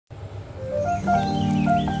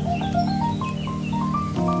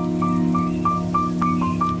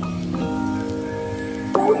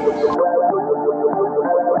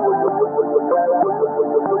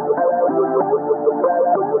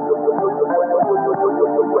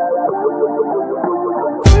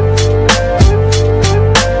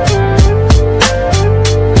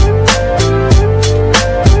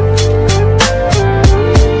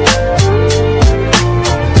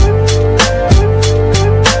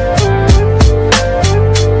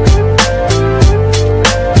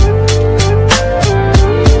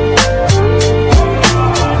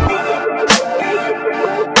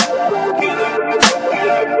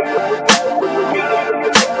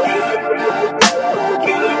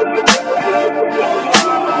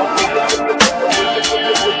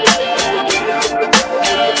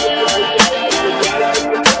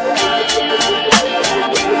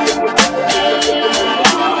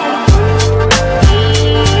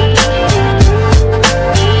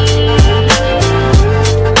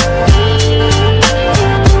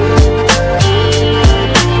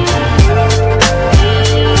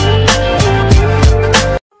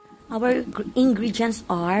ingredients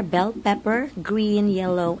are bell pepper, green,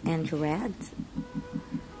 yellow, and red,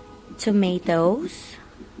 tomatoes,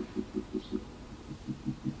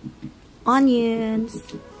 onions,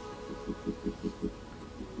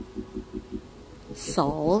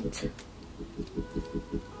 salt,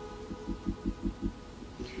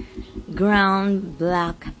 ground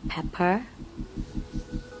black pepper,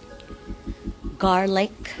 garlic,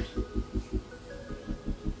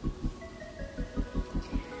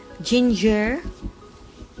 ginger,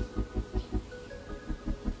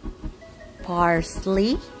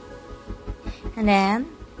 parsley, and then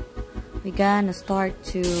we're gonna start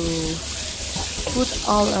to put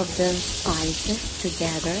all of the spices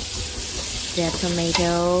together. The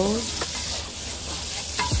tomatoes,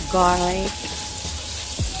 garlic,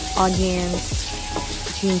 onions,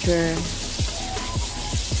 ginger,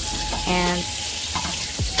 and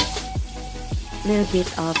a little bit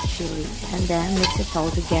of chili, and then mix it all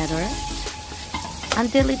together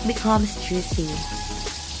until it becomes juicy.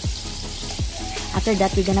 After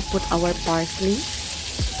that, we're gonna put our parsley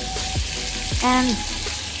and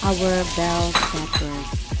our bell peppers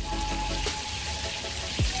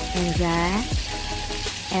and that,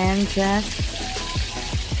 and just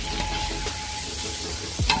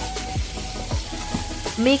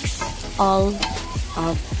mix all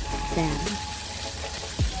of them.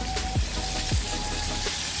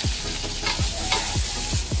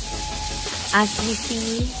 As we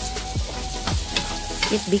see,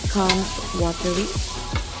 it becomes watery,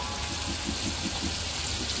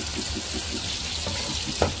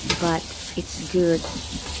 but it's good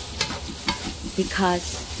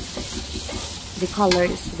because the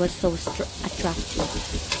colors was so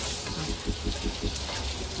attractive.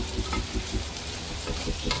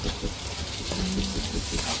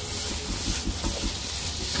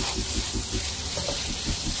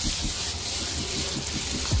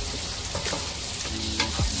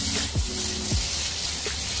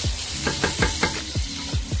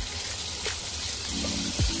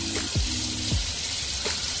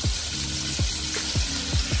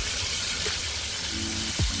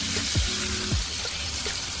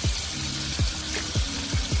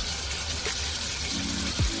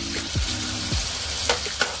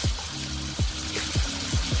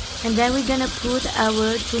 And then we're gonna put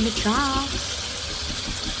our tuna chunks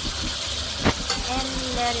and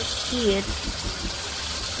let it heat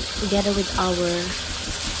together with our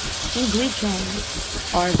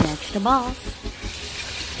ingredients or vegetables.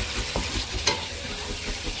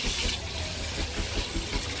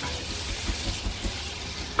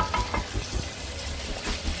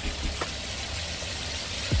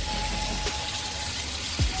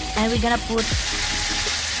 And we're gonna put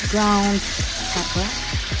ground pepper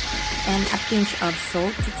and a pinch of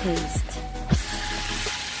salt to taste.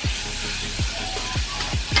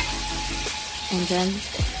 And then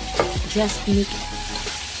just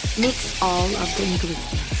mix all of the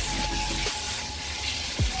ingredients.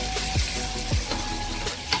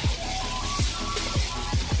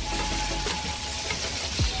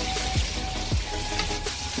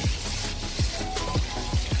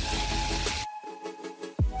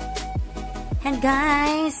 And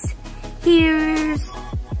guys, here's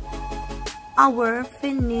our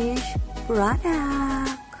finished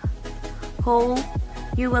product. Hope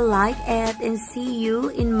you will like it, and see you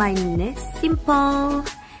in my next simple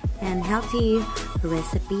and healthy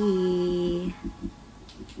recipe.